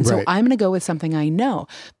about it. And so I'm going to go with something I know.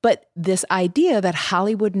 But this idea that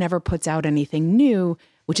Hollywood never puts out anything new,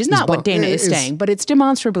 which is not what Dana is saying, but it's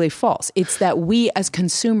demonstrably false. It's that we as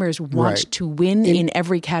consumers want to win in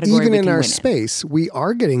every category. Even in our space, we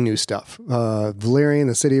are getting new stuff. Valerian,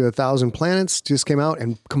 the City of 1,000 Planets just came out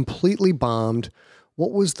and completely bombed.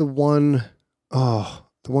 What was the one? Oh,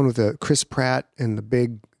 the one with the Chris Pratt and the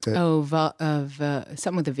big...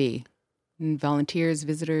 something with a V. Volunteers,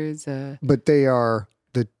 visitors. But they are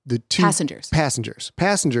the two... Passengers.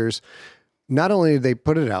 Not only did they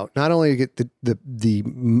put it out, not only get the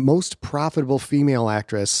most profitable female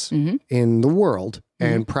actress in the world,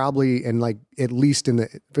 and probably, and like at least in the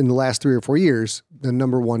last 3 or 4 years, the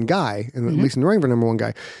number one guy, and at least in the running for number one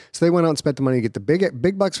guy. So they went out and spent the money to get the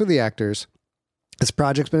big bucks for the actors. This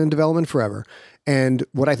project's been in development forever. And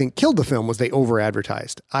what I think killed the film was they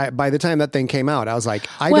over-advertised. By the time that thing came out, I was like,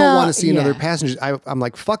 I don't want to see another Passengers. I'm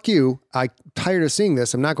like, fuck you. I'm tired of seeing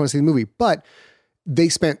this. I'm not going to see the movie. But they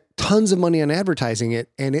spent tons of money on advertising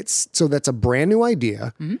it. And so that's a brand new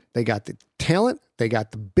idea. They got the talent. They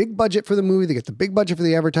got the big budget for the movie. They got the big budget for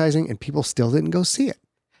the advertising. And people still didn't go see it.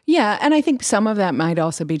 Yeah. And I think some of that might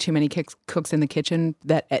also be too many cooks in the kitchen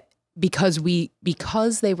that... Because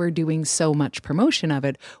they were doing so much promotion of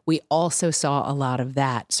it, we also saw a lot of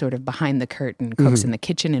that sort of behind the curtain cooks in the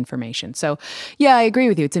kitchen information. So yeah, I agree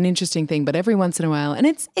with you. It's an interesting thing, but every once in a while, and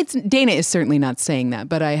it's Dana is certainly not saying that,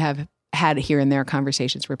 but I have had here and there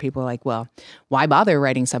conversations where people are like, well, why bother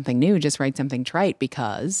writing something new? Just write something trite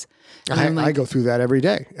because... I go through that every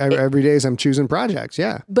day. Every day as I'm choosing projects,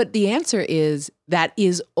 yeah. But the answer is that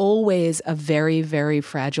is always a very, very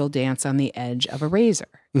fragile dance on the edge of a razor.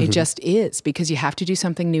 It just is, because you have to do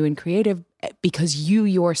something new and creative because you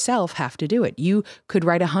yourself have to do it. You could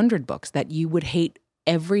write 100 books that you would hate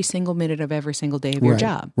every single minute of every single day of your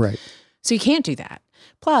job. Right. So you can't do that.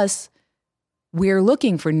 Plus, we're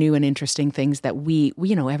looking for new and interesting things that we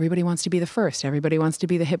everybody wants to be the first. Everybody wants to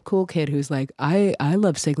be the hip, cool kid who's like, I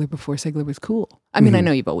love Sigler before Sigler was cool. I mean, I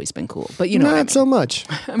know you've always been cool, but Not so much.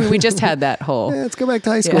 I mean, we just had that whole... let's go back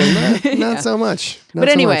to high school. Not so much. But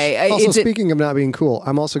anyway... Also, speaking of not being cool,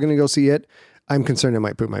 I'm also going to go see it. I'm concerned I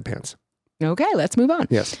might poop my pants. Okay, let's move on.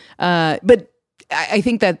 Yes. But I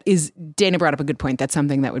think that is... Dana brought up a good point. That's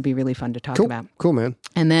something that would be really fun to talk about. Cool, man.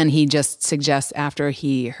 And then he just suggests, after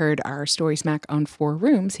he heard our Story Smack on 4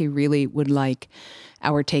 Rooms, he really would like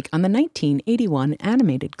our take on the 1981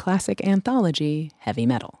 animated classic anthology, Heavy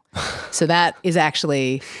Metal. So that is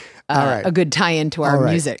actually a good tie-in to our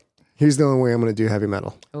music. Here's the only way I'm going to do heavy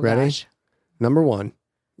metal. Ready? Gosh. Number 1,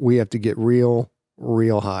 we have to get real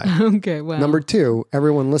high. Okay, well. Number 2,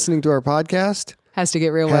 everyone listening to our podcast... Has to get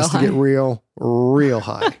real high. high. In order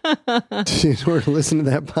to listen to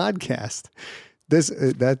that podcast.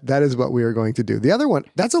 That is what we are going to do. The other one,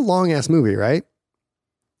 that's a long ass movie, right?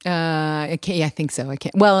 I think so.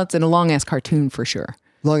 Well, it's in a long ass cartoon for sure.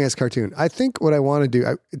 Long ass cartoon. I think what I want to do,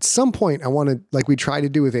 at some point, I want to, like we try to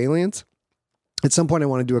do with Aliens. At some point, I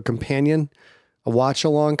want to do a companion, a watch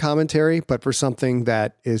along commentary, but for something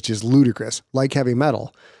that is just ludicrous, like Heavy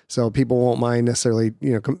Metal. So people won't mind necessarily,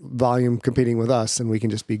 volume competing with us, and we can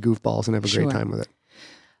just be goofballs and have a great time with it.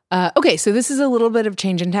 Okay, so this is a little bit of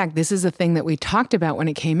change in tack. This is a thing that we talked about when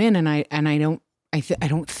it came in, and I don't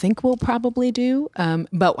think we'll probably do,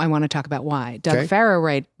 but I want to talk about why. Doug Farrow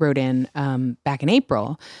wrote in back in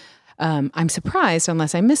April. I'm surprised,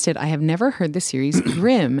 unless I missed it, I have never heard the series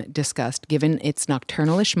Grimm discussed, given its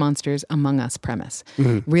nocturnalish monsters among us premise.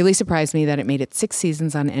 Really surprised me that it made it 6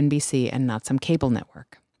 seasons on NBC and not some cable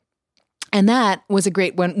network. And that was a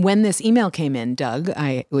great one. When this email came in, Doug,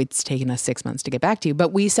 it's taken us 6 months to get back to you,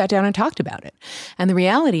 but we sat down and talked about it. And the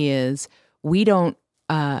reality is we don't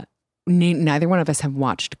neither one of us have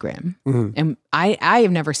watched Grimm. Mm-hmm. And I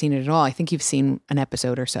have never seen it at all. I think you've seen an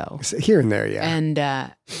episode or so. Here and there, yeah.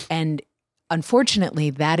 And unfortunately,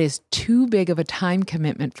 that is too big of a time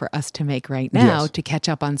commitment for us to make right now to catch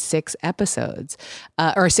up on 6 episodes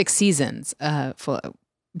or 6 seasons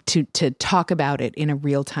to talk about it in a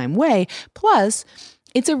real-time way. Plus,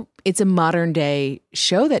 it's a modern day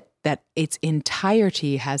show that its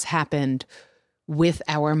entirety has happened with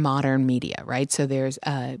our modern media, right? So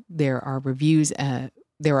there are reviews,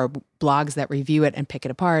 there are blogs that review it and pick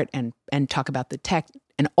it apart and talk about the tech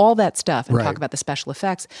and all that stuff and talk about the special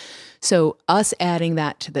effects. So us adding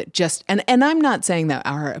that to the and I'm not saying that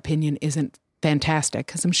our opinion isn't fantastic,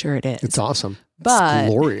 because I'm sure it is. It's awesome. But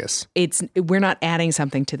it's glorious. We're not adding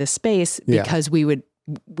something to the space because we would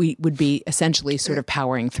be essentially sort of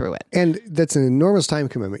powering through it. And that's an enormous time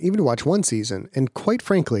commitment, even to watch one season. And quite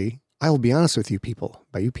frankly, I will be honest with you people.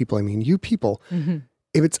 By you people, I mean you people. Mm-hmm.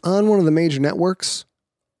 If it's on one of the major networks,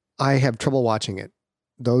 I have trouble watching it.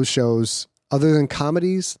 Those shows, other than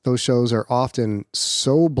comedies, those shows are often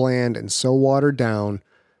so bland and so watered down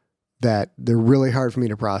that they're really hard for me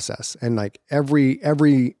to process. And like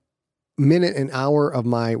every minute and hour of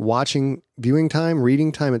my viewing time,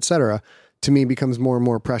 reading time, etc., to me becomes more and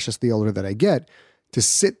more precious the older that I get. To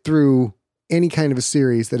sit through any kind of a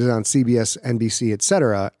series that is on CBS, NBC,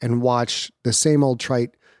 etc., and watch the same old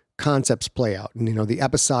trite concepts play out, and the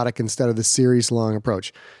episodic instead of the series long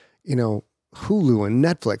approach. Hulu and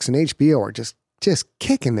Netflix and HBO are just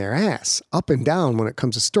kicking their ass up and down when it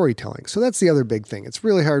comes to storytelling. So that's the other big thing. It's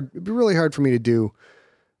really hard. It'd be really hard for me to do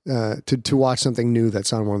to watch something new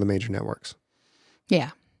that's on one of the major networks. Yeah.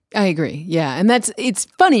 I agree. Yeah. And it's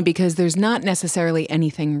funny because there's not necessarily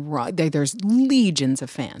anything wrong. There's legions of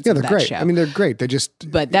fans. Yeah, of they're that great. show. I mean, they're great.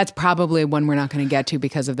 But that's probably one we're not going to get to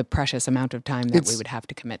because of the precious amount of time that we would have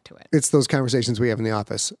to commit to it. It's those conversations we have in the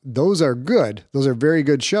office. Those are good. Those are very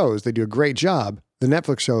good shows. They do a great job. The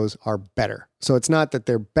Netflix shows are better. So it's not that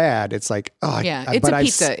they're bad. It's like,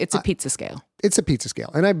 it's a pizza scale. It's a pizza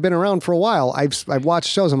scale. And I've been around for a while. I've watched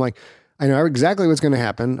shows. I'm like, I know exactly what's going to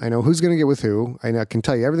happen. I know who's going to get with who. I can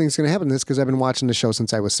tell you everything's going to happen in this because I've been watching the show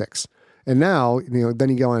since I was 6. And now, then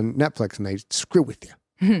you go on Netflix and they screw with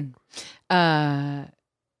you.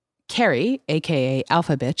 Carrie, aka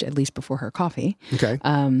Alpha Bitch, at least before her coffee. Okay.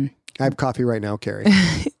 I have coffee right now, Carrie.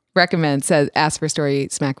 Asked for Story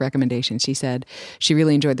Smack recommendations. She said she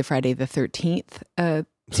really enjoyed the Friday the 13th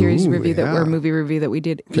series review or movie review that we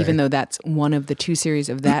did, even though that's one of the 2 series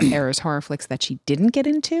of that era's horror flicks that she didn't get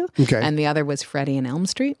into. Okay. And the other was Freddy and Elm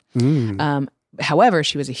Street. However,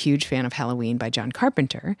 she was a huge fan of Halloween by John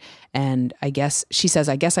Carpenter. And she says,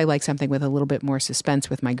 I guess I like something with a little bit more suspense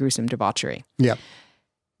with my gruesome debauchery. Yeah.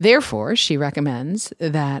 Therefore, she recommends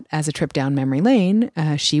that as a trip down memory lane,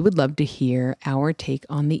 she would love to hear our take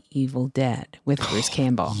on The Evil Dead with Bruce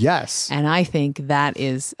Campbell. Yes. And I think that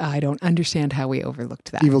is, I don't understand how we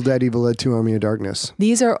overlooked that. Evil Dead 2, Army of Darkness.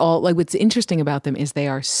 These are all, like, what's interesting about them is they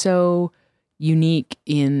are so unique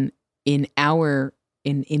in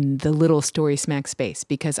the little Story Smack space,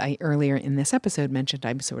 because I earlier in this episode mentioned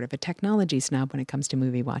I'm sort of a technology snob when it comes to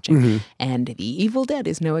movie watching. Mm-hmm. And The Evil Dead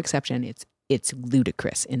is no exception. It's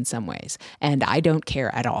ludicrous in some ways, and I don't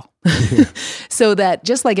care at all. So that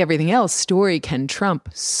just like everything else, story can trump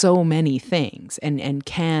so many things and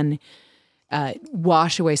can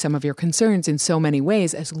wash away some of your concerns in so many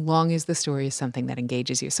ways, as long as the story is something that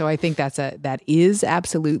engages you. So I think that is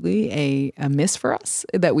absolutely a miss for us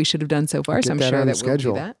that we should have done so far. So I'm sure that we'll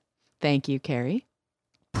do that. Thank you, Carrie.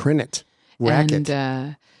 Print it. Rack it.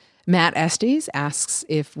 And Matt Estes asks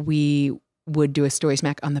if we would do a Story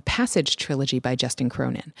Smack on the Passage trilogy by Justin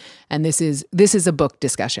Cronin. And this is a book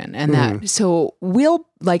discussion. And so we'll,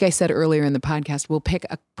 like I said earlier in the podcast, we'll pick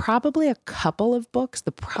probably a couple of books.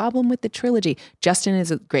 The problem with the trilogy, Justin is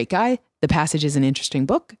a great guy. The Passage is an interesting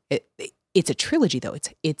book. It's a trilogy though.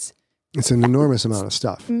 It's an enormous amount of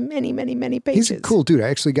stuff. Many, many, many pages. He's a cool dude. I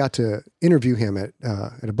actually got to interview him at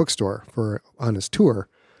a bookstore on his tour.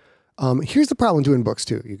 Here's the problem doing books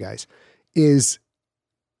too, you guys, is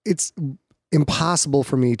it's impossible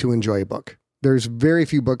for me to enjoy a book. There's very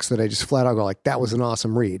few books that I just flat out go like, that was an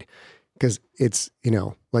awesome read. Because it's,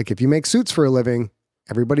 like if you make suits for a living,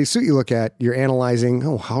 everybody's suit you look at, you're analyzing,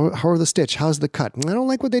 how are the stitch? How's the cut? And I don't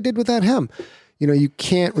like what they did with that hem. You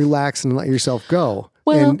can't relax and let yourself go.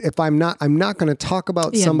 Well, and if I'm not going to talk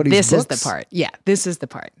about somebody's books. This is the part. Yeah, this is the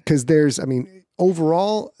part. Because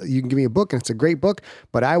overall, you can give me a book and it's a great book,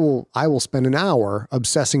 but I will spend an hour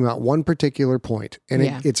obsessing about one particular point, and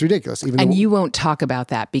it's ridiculous. And you won't talk about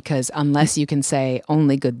that because unless you can say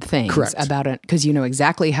only good things about it, because you know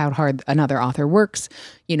exactly how hard another author works,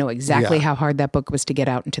 you know exactly how hard that book was to get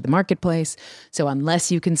out into the marketplace. So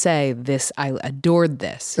unless you can say this, I adored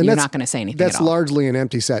this, and you're not going to say anything. That's largely an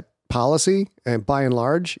empty set policy, and by and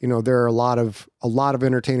large, you know, there are a lot of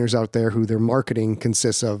entertainers out there who their marketing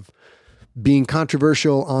consists of being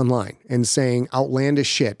controversial online and saying outlandish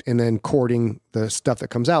shit and then courting the stuff that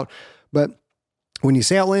comes out. But when you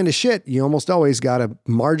say outlandish shit, you almost always got to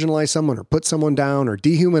marginalize someone or put someone down or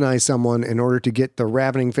dehumanize someone in order to get the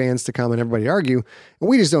ravening fans to come and everybody argue. And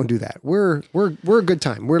we just don't do that. We're a good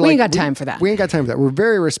time. We ain't got time for that. We ain't got time for that. We're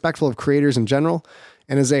very respectful of creators in general.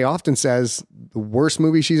 And as Zay often says, the worst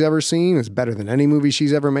movie she's ever seen is better than any movie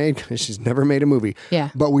she's ever made because she's never made a movie. Yeah.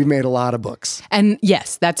 But we've made a lot of books. And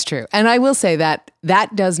yes, that's true. And I will say that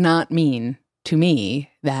does not mean to me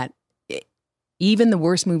that even the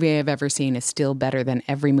worst movie I've ever seen is still better than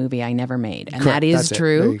every movie I never made. And Correct. That is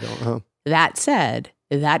true. There you go. Uh-huh. That said,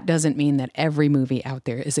 that doesn't mean that every movie out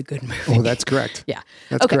there is a good movie. Oh, that's correct. Yeah.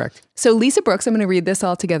 That's correct. So Lisa Brooks, I'm going to read this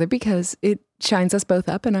all together because it shines us both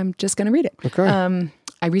up and I'm just going to read it. Okay.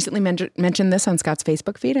 I recently mentioned this on Scott's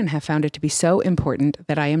Facebook feed and have found it to be so important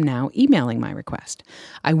that I am now emailing my request.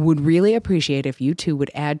 I would really appreciate if you two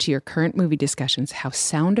would add to your current movie discussions how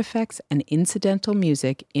sound effects and incidental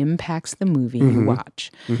music impacts the movie you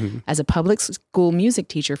watch. As a public school music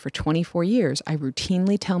teacher for 24 years, I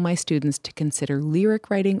routinely tell my students to consider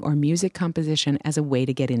lyric writing or music composition as a way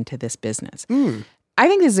to get into this business. I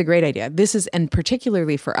think this is a great idea. And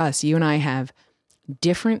particularly for us, you and I have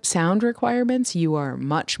different sound requirements. You are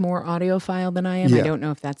much more audiophile than I am. I don't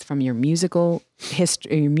know if that's from your musical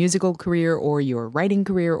history, your musical career, or your writing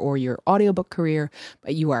career, or your audiobook career,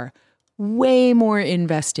 but you are way more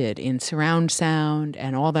invested in surround sound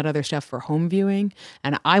and all that other stuff for home viewing.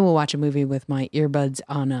 And I will watch a movie with my earbuds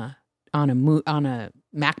on a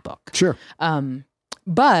MacBook. Sure.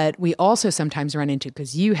 But we also sometimes run into,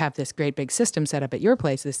 because you have this great big system set up at your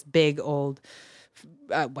place, this big old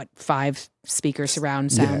 5 speaker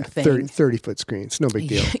surround sound thing. 30-foot screen. It's no big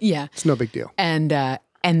deal. Yeah. It's no big deal. And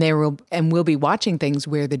we'll be watching things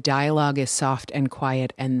where the dialogue is soft and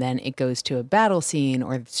quiet, and then it goes to a battle scene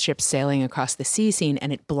or ships sailing across the sea scene,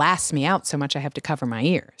 and it blasts me out so much I have to cover my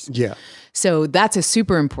ears. Yeah. So that's a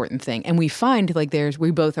super important thing. And we find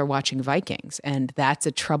we both are watching Vikings, and that's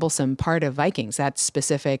a troublesome part of Vikings. That's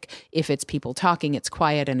specific. If it's people talking, it's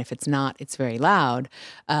quiet, and if it's not, it's very loud.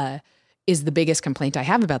 Is the biggest complaint I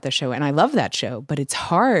have about the show. And I love that show, but it's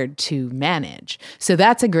hard to manage. So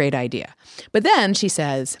that's a great idea. But then she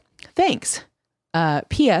says, thanks.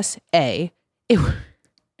 P.S.A.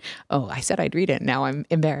 I said I'd read it. Now I'm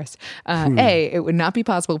embarrassed. It would not be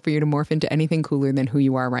possible for you to morph into anything cooler than who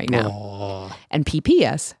you are right now. Aww. And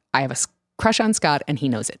P.P.S. I have a crush on Scott and he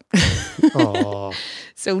knows it.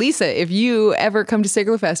 So Lisa, if you ever come to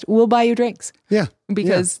Siglerfest, we'll buy you drinks. Yeah.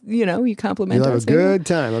 Because, you compliment us. You'll have us. a good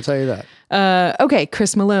time, I'll tell you that. Okay,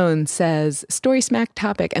 Chris Malone says, Story Smack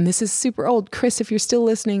topic, and this is super old. Chris, if you're still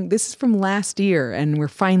listening, this is from last year, and we're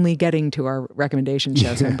finally getting to our recommendation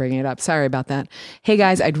show, so I'm bringing it up. Sorry about that. Hey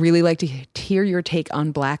guys, I'd really like to hear your take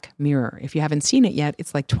on Black Mirror. If you haven't seen it yet,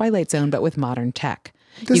 it's like Twilight Zone, but with modern tech.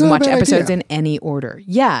 You can watch episodes in any order.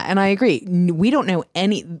 Yeah, and I agree. We don't know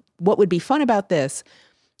what would be fun about this.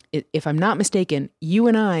 If I'm not mistaken, you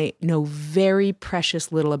and I know very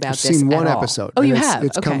precious little about this. I've seen one episode. Oh, you have?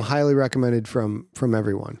 It's come highly recommended from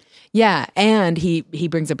everyone. Yeah, and he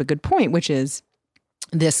brings up a good point, which is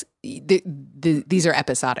these are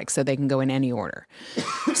episodic, so they can go in any order.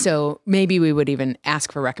 So maybe we would even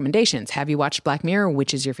ask for recommendations. Have you watched Black Mirror?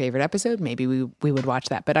 Which is your favorite episode? Maybe we would watch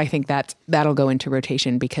that. But I think that'll go into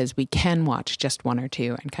rotation because we can watch just one or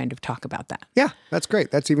two and kind of talk about that. Yeah, that's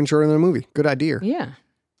great. That's even shorter than a movie. Good idea. Yeah.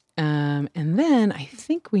 And then I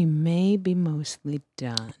think we may be mostly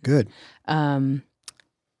done. Good.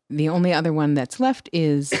 The only other one that's left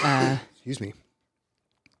is... Excuse me.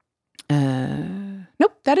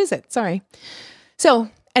 Nope, that is it. Sorry. So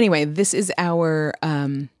anyway, this is our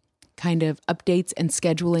kind of updates and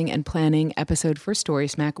scheduling and planning episode for Story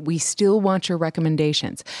Smack. We still want your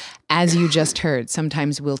recommendations. As you just heard,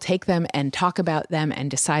 sometimes we'll take them and talk about them and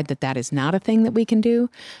decide that is not a thing that we can do.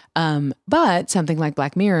 But something like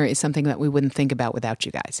Black Mirror is something that we wouldn't think about without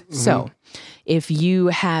you guys. Mm-hmm. So if you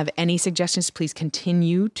have any suggestions, please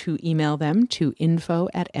continue to email them to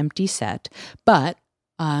info@emptyset. But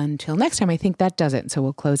Until next time, I think that does it. So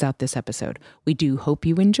we'll close out this episode. We do hope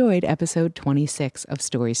you enjoyed episode 26 of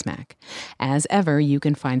Story Smack. As ever, you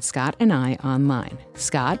can find Scott and I online.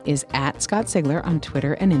 Scott is at Scott Sigler on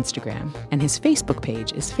Twitter and Instagram, and his Facebook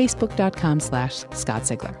page is facebook.com/Scott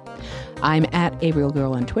Sigler. I'm at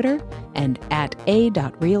ARealGirl on Twitter and at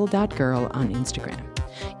a.real.girl on Instagram.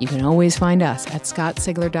 You can always find us at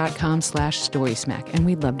scottsigler.com/storysmack, and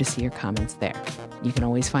we'd love to see your comments there. You can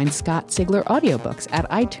always find Scott Sigler audiobooks at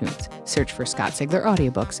iTunes. Search for Scott Sigler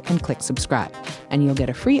audiobooks and click subscribe, and you'll get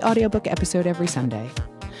a free audiobook episode every Sunday.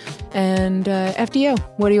 And FDO,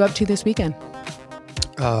 what are you up to this weekend?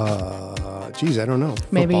 Geez, I don't know.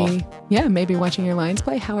 Maybe watching your Lions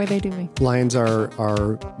play. How are they doing? Lions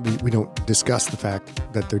we don't discuss the fact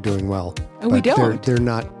that they're doing well. Oh, we don't. They're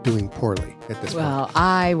not doing poorly at this point. Well,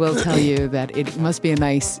 I will tell you that it must be a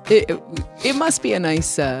nice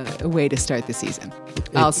way to start the season.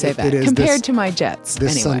 I'll say that compared to my Jets.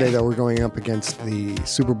 This anyway. Sunday, though, we're going up against the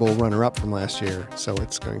Super Bowl runner-up from last year, so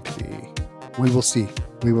it's going to be. We will see.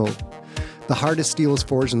 The hardest steel is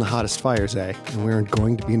forged in the hottest fires, and we're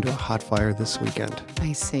going to be into a hot fire this weekend.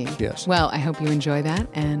 I see. Yes. Well, I hope you enjoy that,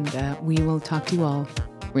 and we will talk to you all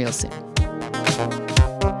real soon.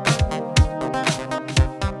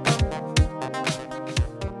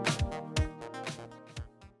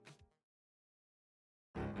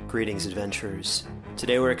 Greetings, adventurers.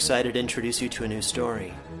 Today we're excited to introduce you to a new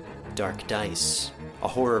story, Dark Dice, a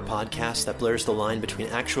horror podcast that blurs the line between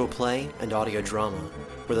actual play and audio drama,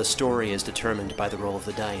 where the story is determined by the roll of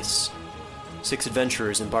the dice. 6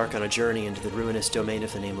 adventurers embark on a journey into the ruinous domain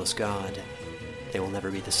of the Nameless God. They will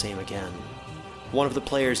never be the same again. One of the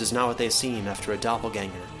players is not what they seem after a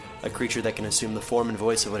doppelganger, a creature that can assume the form and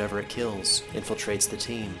voice of whatever it kills, infiltrates the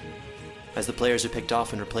team. As the players are picked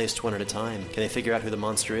off and replaced one at a time, can they figure out who the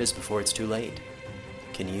monster is before it's too late?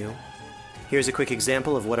 Can you? Here's a quick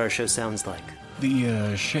example of what our show sounds like.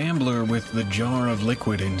 The shambler with the jar of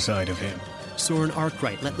liquid inside of him. Soren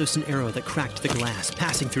Arkwright let loose an arrow that cracked the glass,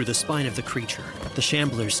 passing through the spine of the creature. The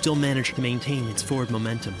shambler still managed to maintain its forward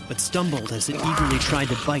momentum, but stumbled as it eagerly tried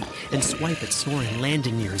to bite and swipe at Soren,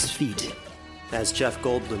 landing near his feet. As Jeff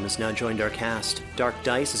Goldblum has now joined our cast, Dark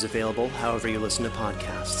Dice is available however you listen to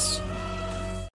podcasts.